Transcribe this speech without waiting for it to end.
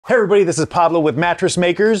Hey everybody, this is Pablo with Mattress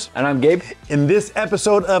Makers. And I'm Gabe. In this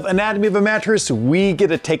episode of Anatomy of a Mattress, we get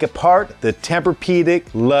to take apart the Tempur-Pedic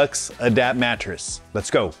Luxe Adapt Mattress.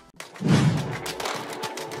 Let's go.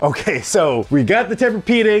 Okay, so we got the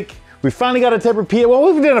Tempur-Pedic. We finally got a Tempur-Pedic.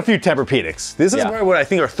 Well, we've done a few Tempur-Pedics. This is what I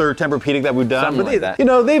think our third Tempur-Pedic that we've done. Something but like that. You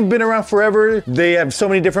know, they've been around forever. They have so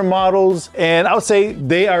many different models. And I would say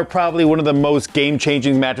they are probably one of the most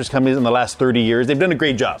game-changing mattress companies in the last 30 years. They've done a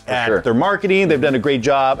great job at their marketing. They've done a great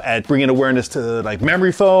job at bringing awareness to like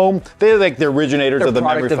memory foam. They're like the originators of the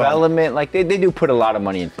memory foam. Development, like they do put a lot of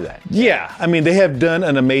money into that. Yeah, I mean, they have done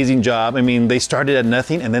an amazing job. I mean, they started at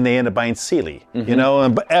nothing and then they ended up buying Sealy, you know?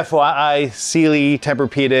 But FYI, Sealy,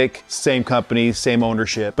 Tempur-Pedic, same company, same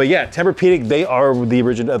ownership. But yeah, Tempur-Pedic, they are the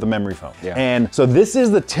origin of the memory foam. Yeah. And so this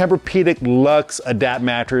is the Tempur-Pedic Luxe Adapt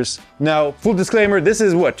Mattress. Now, full disclaimer, this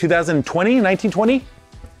is what, 2020, 1920?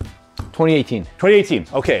 2018. 2018,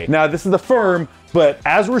 okay. Now this is the firm, but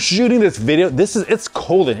as we're shooting this video, it's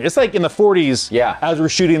cold in here. It's like in the 40s. Yeah. As we're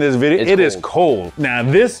shooting this video, it is cold. Now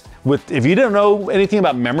this, if you don't know anything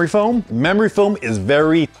about memory foam is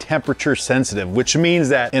very temperature sensitive, which means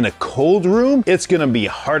that in a cold room, it's gonna be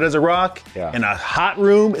hard as a rock. Yeah. In a hot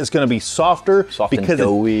room, it's gonna be softer. Soft and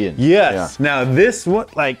doughy. Yes. Yeah. Now this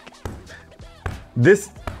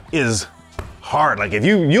is hard. Like if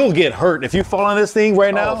you'll get hurt if you fall on this thing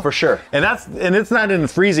right now. Oh, for sure. And it's not in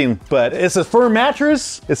freezing, but it's a firm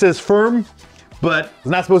mattress. It says firm, but it's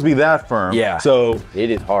not supposed to be that firm. Yeah. So it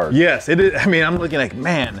is hard. Yes, it is. I mean, I'm looking like,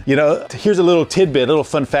 man, you know, here's a little tidbit, a little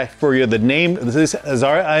fun fact for you. The name, as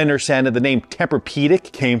I understand it, the name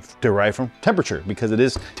Tempur-Pedic came derived from temperature because it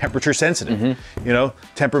is temperature sensitive, you know,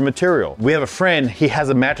 temper material. We have a friend, he has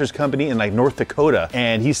a mattress company in like North Dakota,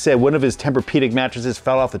 and he said one of his Tempur-Pedic mattresses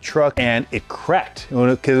fell off the truck and it cracked.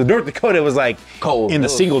 Because North Dakota was like cold in the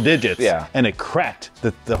single digits. Yeah. And it cracked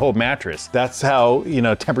the whole mattress. That's how, you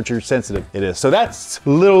know, temperature sensitive it is. So that's a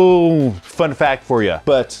little fun fact for you.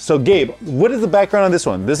 But so Gabe, what is the background on this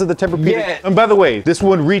one? This is the Tempur-Pedic. Yeah. And by the way, this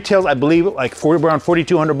one retails, I believe, like around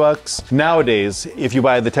 $4,200 nowadays. If you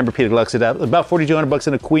buy the Tempur-Pedic Luxe Adapt, about $4,200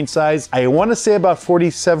 in a queen size. I want to say about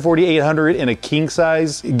 $4,800 in a king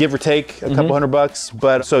size, give or take a couple $100.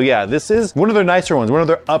 But so yeah, this is one of their nicer ones, one of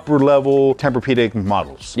their upper level Tempur-Pedic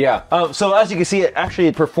models. Yeah. So as you can see,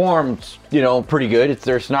 it performs, you know, pretty good.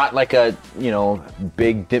 There's not like a, you know,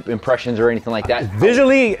 big dip impressions or anything like that.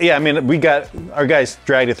 Visually, yeah, I mean, we got, our guys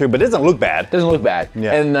dragged it through, but it doesn't look bad. Doesn't look bad.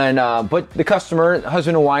 Yeah. And then, but the customer,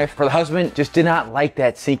 husband and wife, for the husband, just did not like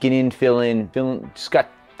that sinking in feeling, just got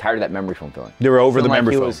tired of that memory foam feeling. They were over the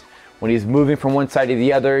memory foam. When he's moving from one side to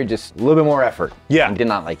the other, just a little bit more effort. Yeah. And did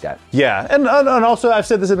not like that. Yeah, and also I've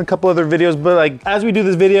said this in a couple other videos, but like as we do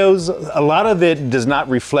these videos, a lot of it does not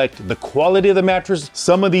reflect the quality of the mattress.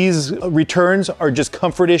 Some of these returns are just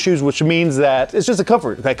comfort issues, which means that it's just a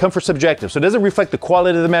comfort, like comfort subjective. So it doesn't reflect the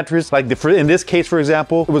quality of the mattress. Like in this case, for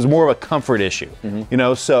example, it was more of a comfort issue, you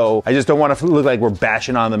know? So I just don't want to look like we're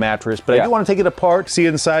bashing on the mattress, but I do want to take it apart, see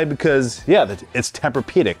inside because yeah, it's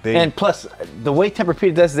Tempur-Pedic. And plus the way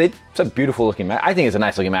Tempur-Pedic does it, it's a beautiful looking mattress. I think it's a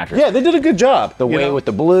nice looking mattress. Yeah, they did a good job. The way with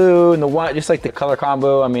the blue and the white, just like the color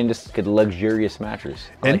combo. I mean, just a luxurious mattress.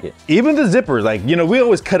 I like it. Even the zipper, like, you know, we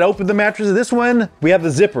always cut open the mattress. This one, we have the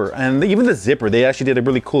zipper. And even the zipper, they actually did a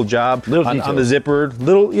really cool job on the zipper.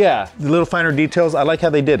 Little finer details. I like how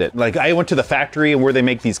they did it. Like I went to the factory and where they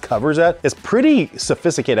make these covers at. It's pretty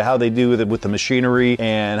sophisticated how they do it with the machinery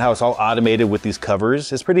and how it's all automated with these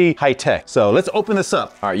covers. It's pretty high tech. So let's open this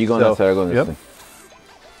up. All right, you go on this side, I go on this thing.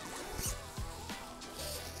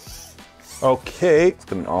 Okay. It's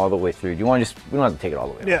coming all the way through. Do you want to we don't have to take it all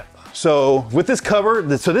the way. Yeah. So with this cover,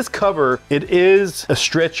 this cover, it is a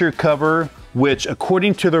stretcher cover, which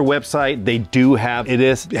according to their website, they do have, it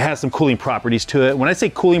has some cooling properties to it. When I say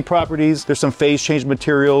cooling properties, there's some phase change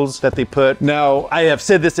materials that they put. Now, I have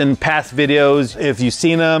said this in past videos. If you've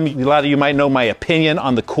seen them, a lot of you might know my opinion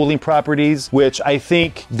on the cooling properties, which I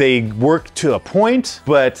think they work to a point,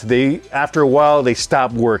 but after a while, they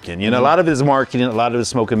stop working. You know, a lot of it is marketing, a lot of it is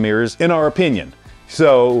smoke and mirrors, in our opinion.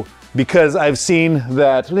 So, because I've seen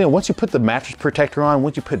that, you know, once you put the mattress protector on,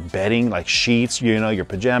 once you put bedding, like sheets, you know, your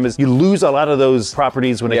pajamas, you lose a lot of those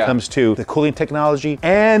properties when it comes to the cooling technology.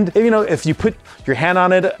 And, you know, if you put your hand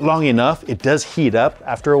on it long enough, it does heat up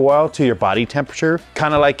after a while to your body temperature.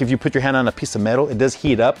 Kind of like if you put your hand on a piece of metal, it does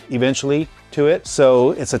heat up eventually to it.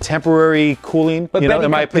 So it's a temporary cooling, but you know,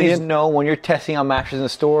 in my opinion. No, when you're testing on mattresses in the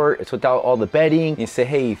store, it's without all the bedding. You say,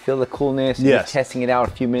 hey, you feel the coolness. Yes. You're testing it out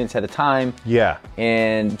a few minutes at a time. Yeah.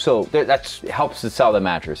 And so that helps to sell the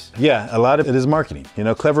mattress. Yeah, a lot of it is marketing. You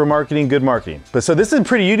know, clever marketing, good marketing. But so this is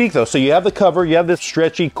pretty unique though. So you have the cover, you have this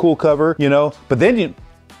stretchy, cool cover, you know, but then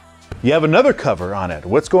you have another cover on it.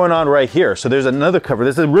 What's going on right here? So there's another cover.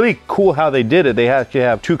 This is really cool how they did it. They actually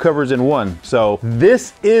have 2 covers in one. So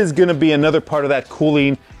this is gonna be another part of that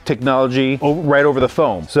cooling technology right over the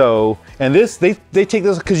foam. So, and this, they take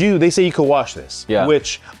this because they say you could wash this,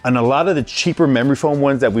 which on a lot of the cheaper memory foam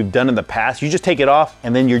ones that we've done in the past, you just take it off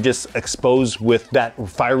and then you're just exposed with that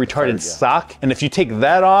fire retardant sock. And if you take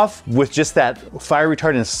that off with just that fire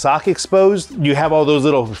retardant sock exposed, you have all those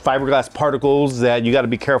little fiberglass particles that you got to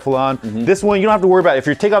be careful on. This one, you don't have to worry about. If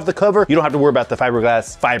you take off the cover, you don't have to worry about the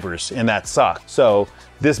fiberglass fibers in that sock. So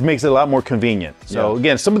this makes it a lot more convenient. So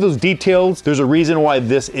again, some of those details, there's a reason why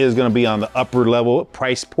this is gonna be on the upper level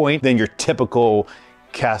price point than your typical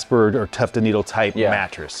Casper or Tuft & Needle type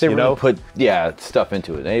mattress. They really put stuff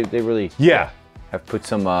into it. They really have put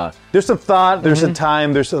some there's some thought, there's some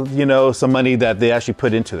time, there's some, you know, some money that they actually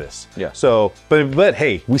put into this. So, but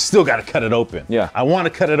hey, we still gotta cut it open. I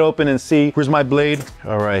wanna cut it open and see. Where's my blade?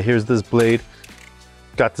 All right, here's this blade.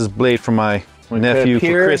 Got this blade from my nephew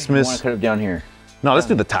for Christmas. I wanna cut it down here. No, let's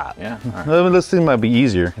do the top. Right. This thing might be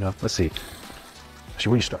easier. You know, let's see.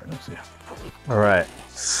 Actually, where you start? Let's see. All right.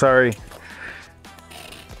 Sorry.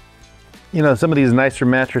 You know, some of these nicer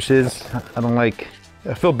mattresses, I don't like.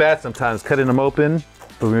 I feel bad sometimes cutting them open,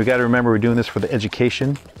 but we got to remember we're doing this for the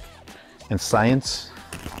education and science.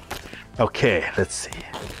 Okay, let's see.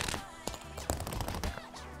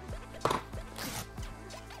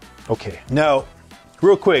 Okay, now.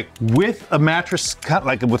 Real quick, with a mattress,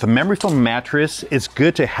 like with a memory foam mattress, it's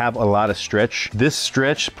good to have a lot of stretch. This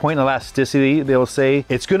stretch, point elasticity, they'll say,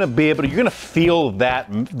 it's gonna be able to, you're gonna feel that,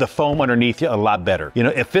 the foam underneath you a lot better. You know,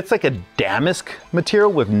 if it's like a damask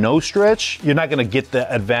material with no stretch, you're not gonna get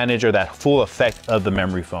the advantage or that full effect of the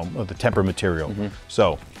memory foam, of the Tempur material.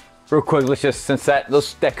 So. Real quick, let's just, since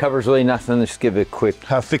that covers really nothing, let's give it a quick.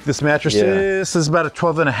 How thick this mattress is. This is about a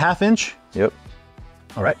 12.5 inch. Yep.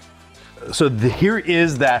 All right. So here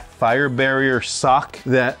is that fire barrier sock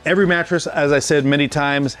that every mattress, as I said many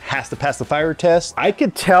times, has to pass the fire test. I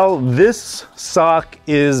could tell this sock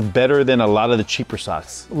is better than a lot of the cheaper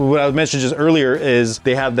socks. What I mentioned just earlier is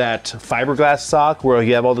they have that fiberglass sock where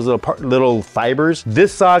you have all those little fibers.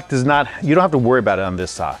 This sock does not, you don't have to worry about it on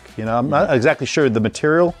this sock. You know, I'm not exactly sure the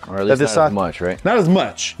material. Or at least this not sock, as much, right? Not as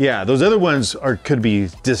much. Yeah, those other ones could be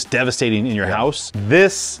just devastating in your house.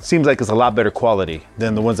 This seems like it's a lot better quality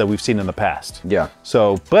than the ones that we've seen in the past.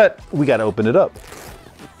 So, but we got to open it up.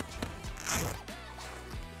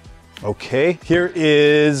 Okay, here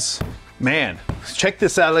is, man, check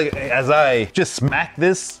this out. Like, as I just smack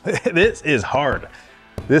this, this is hard.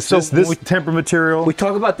 This Tempur material. We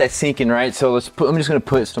talk about that sinking, right? So I'm just gonna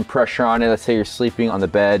put some pressure on it. Let's say you're sleeping on the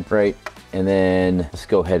bed, right? And then let's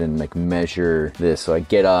go ahead and like measure this. So I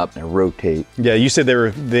get up and rotate. Yeah, you said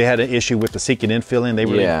they had an issue with the sinking in feeling.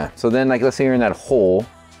 So then like, let's say you're in that hole,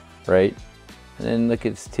 right? And then look,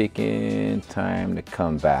 it's taking time to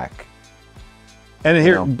come back. And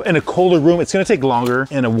here, in a colder room, it's gonna take longer.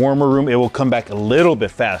 In a warmer room, it will come back a little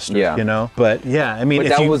bit faster, you know? But yeah, I mean, but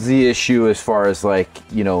that was the issue as far as like,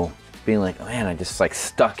 you know, being like, oh, man, I just like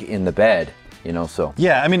stuck in the bed, you know, so.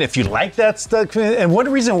 Yeah, I mean, if you like that stuff, and one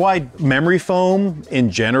reason why memory foam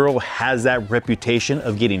in general has that reputation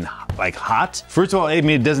of getting like hot. First of all, I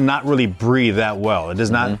mean, it does not really breathe that well. It does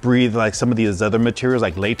not breathe like some of these other materials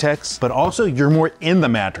like latex, but also you're more in the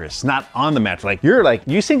mattress, not on the mattress.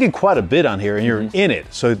 You're sinking quite a bit on here and you're in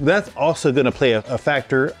it. So that's also gonna play a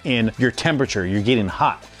factor in your temperature. You're getting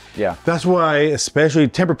hot. Yeah. That's why, especially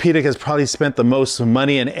Tempur-Pedic has probably spent the most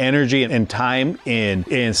money and energy and time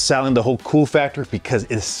in selling the whole cool factor, because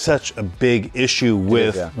it's such a big issue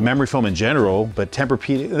with memory foam in general. But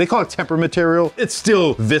Tempur-Pedic, they call it Tempur material. It's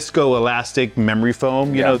still viscoelastic memory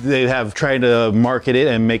foam. You know, they have tried to market it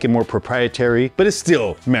and make it more proprietary, but it's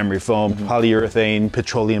still memory foam, polyurethane,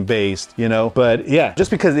 petroleum based, you know. But yeah,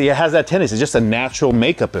 just because it has that tendency, it's just a natural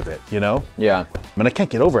makeup of it, you know? Yeah. I mean, I can't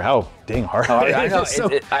get over how dang hard it is. I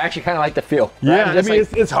know. I actually kind of like the feel. Yeah, I mean,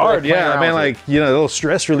 it's hard. Yeah, I mean, like, you know, a little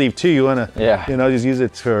stress relief too. You want to, you know, just use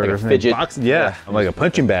it for like a fidget. Boxing. Yeah, like a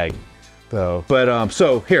punching bag. So, but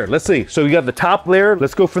so here, let's see. So we got the top layer.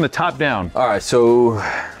 Let's go from the top down. All right, so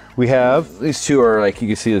we have these two are like, you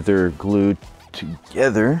can see that they're glued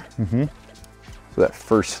together. So that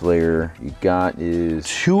first layer you got is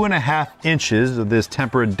 2.5 inches of this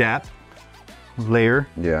Tempur Adapt layer.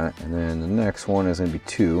 Yeah, and then the next one is gonna be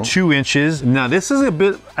 2 inches. Now this is a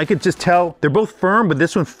bit, I could just tell they're both firm, but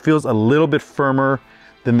this one feels a little bit firmer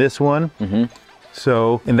than this one.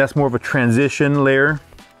 So, and that's more of a transition layer.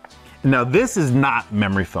 Now this is not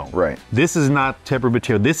memory foam. Right. This is not Tempur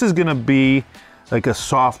material. This is gonna be like a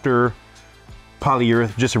softer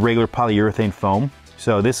polyurethane, just a regular polyurethane foam.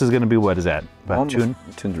 So this is gonna be, what is that? About two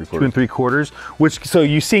and three quarters. Which, so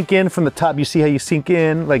you sink in from the top, you see how you sink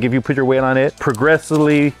in, like if you put your weight on it,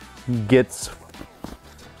 progressively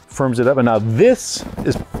firms it up. And now this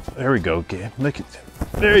is, there we go, Gabe. Look at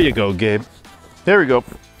that. There you go, Gabe. There we go.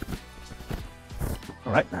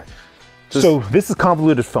 All right. So this is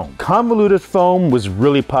convoluted foam. Convoluted foam was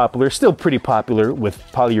really popular, still pretty popular with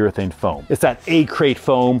polyurethane foam. It's that A-crate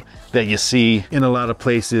foam that you see in a lot of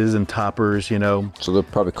places and toppers, you know. So they'll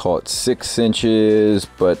probably call it 6 inches,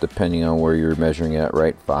 but depending on where you're measuring it,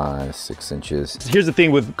 right? 5, 6 inches. Here's the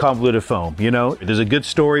thing with convoluted foam, you know, there's a good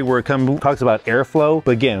story where it talks about airflow,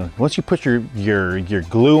 but again, once you put your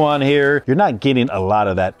glue on here, you're not getting a lot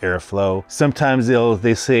of that airflow. Sometimes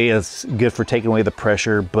they say it's good for taking away the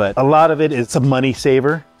pressure, but a lot of it's a money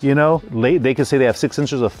saver, you know. They can say they have 6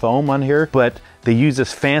 inches of foam on here, but they use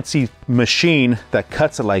this fancy machine that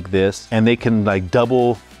cuts it like this, and they can like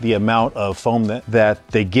double the amount of foam that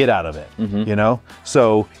they get out of it, you know?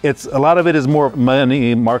 So it's, a lot of it is more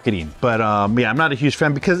money marketing, but yeah, I'm not a huge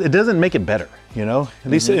fan because it doesn't make it better, you know? At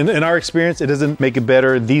least in our experience, it doesn't make it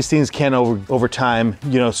better. These things can over time,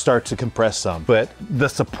 you know, start to compress some, but the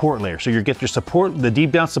support layer. So you get your support, the deep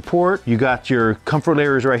down support, you got your comfort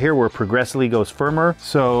layers right here where it progressively goes firmer.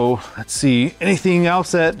 So let's see, anything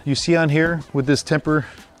else that you see on here with this Tempur?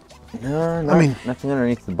 No, nothing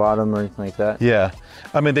underneath the bottom or anything like that. Yeah.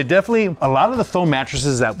 I mean, they definitely, a lot of the foam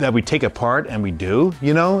mattresses that we take apart and we do,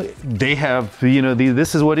 you know, they have, you know,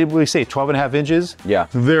 this is what we say, 12.5 inches. Yeah.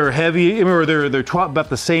 They're heavy, or they're 12, about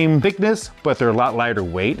the same thickness, but they're a lot lighter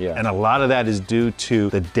weight. Yeah. And a lot of that is due to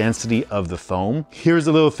the density of the foam. Here's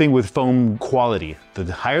a little thing with foam quality.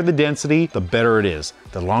 The higher the density, the better it is.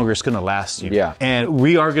 The longer it's gonna last you. Yeah. And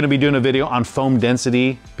we are gonna be doing a video on foam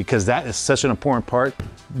density because that is such an important part.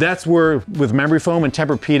 That's where, with memory foam and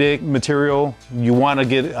Tempur-Pedic material, you wanna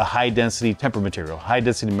get a high density Tempur material, high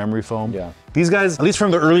density memory foam. Yeah. These guys, at least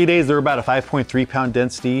from the early days, they're about a 5.3 pound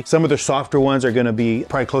density. Some of the softer ones are gonna be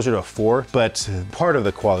probably closer to a 4, but part of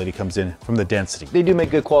the quality comes in from the density. They do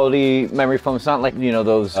make good quality memory foam. It's not like, you know,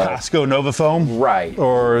 those Costco Nova Foam. Right.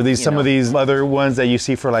 Or some of these other ones that you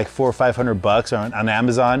see for like $400 or $500 on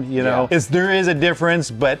Amazon, you know? There is a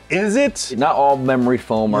difference, but is it? Not all memory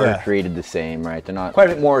foam are created the same, right? They're not, quite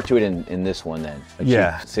a bit more to it in this one than a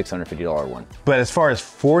cheap $650 one. But as far as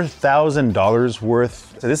 $4,000 worth,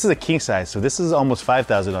 so this is a king size, so this is almost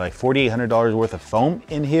 $5,000, like $4,800 worth of foam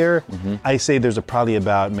in here. I say there's probably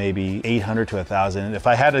about maybe $800 to $1,000. If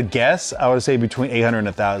I had to guess, I would say between $800 and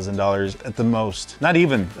 $1,000 at the most. Not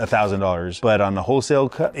even $1,000, but on the wholesale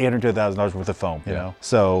cut, $800 to $1,000 worth of foam, you know?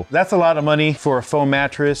 So that's a lot of money for a foam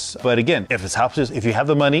mattress. But again, if it helps you, if you have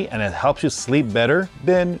the money and it helps you sleep better,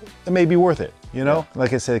 then it may be worth it, you know?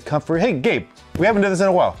 Like I said, comfort. Hey, Gabe, we haven't done this in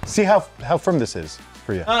a while. See how firm this is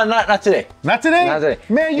for you. Not today. Not today? Not today.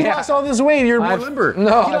 Man, you lost all this weight. You're more limber.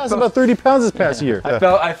 No. You lost about 30 pounds this past year.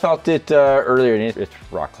 I felt it earlier, and it's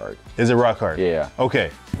rock hard. Is it rock hard? Yeah.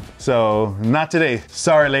 Okay. So, not today.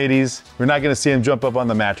 Sorry, ladies. We're not going to see him jump up on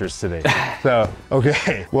the mattress today. So,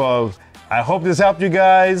 okay. Well, I hope this helped you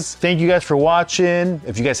guys. Thank you guys for watching.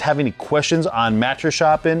 If you guys have any questions on mattress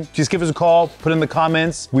shopping, just give us a call, put in the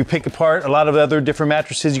comments. We pick apart a lot of other different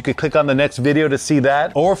mattresses. You could click on the next video to see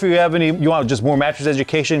that. Or if you have you want just more mattress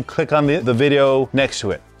education, click on the video next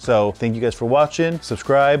to it. So thank you guys for watching.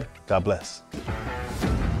 Subscribe. God bless.